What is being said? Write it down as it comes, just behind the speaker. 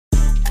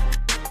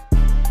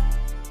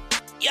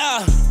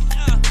Yeah.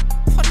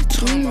 What you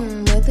talking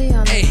about? Where they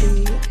on Hey, the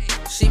beat?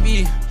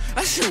 CB,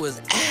 that shit was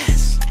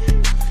ass.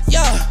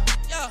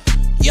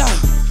 Yeah,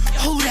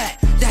 who that?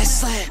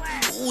 That's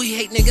Slatt. We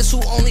hate niggas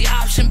who only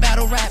option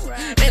battle rap.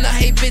 And I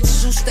hate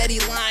bitches who steady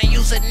lying,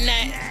 using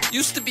that.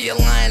 Used to be a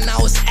lion, now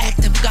it's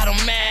active, got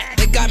 'em mad.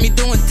 They got me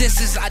doing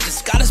disses, I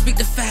just gotta speak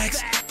the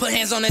facts. Put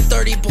hands on that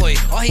 30 boy,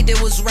 all he did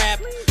was rap.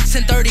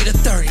 Sent 30 to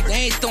 30, they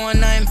ain't throwing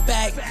nothing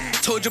back.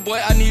 Told your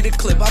boy I need a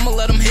clip, I'ma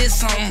let him hit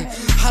something.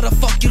 How the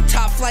fuck you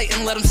top flight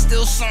and let him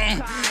steal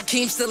something?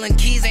 Keem stealing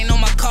keys, ain't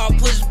on my car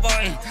push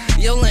button.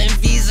 Yo, letting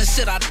V's and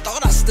shit, I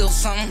thought I steal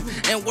something.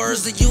 And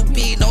words to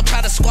UB, don't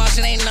try to squash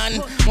it, ain't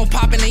nothing. More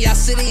poppin' in y'all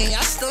city and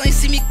y'all still ain't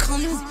see me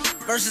coming.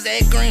 Versus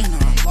Ed Green,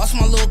 lost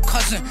my little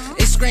cousin.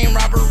 They scream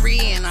robbery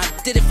and I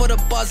did it for the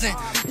buzzing.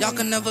 Y'all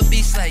can never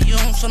be Slatt, you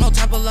don't show no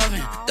type of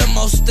loving. The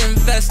most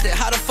invested,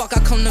 how the fuck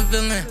I come to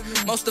villain?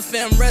 Most of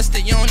fam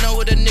rested, you don't know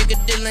what a nigga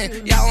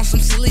dealing. Y'all on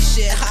some silly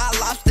shit, high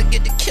lobster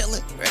get the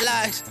killing.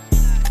 Relax,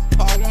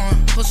 part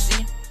one,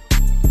 pussy.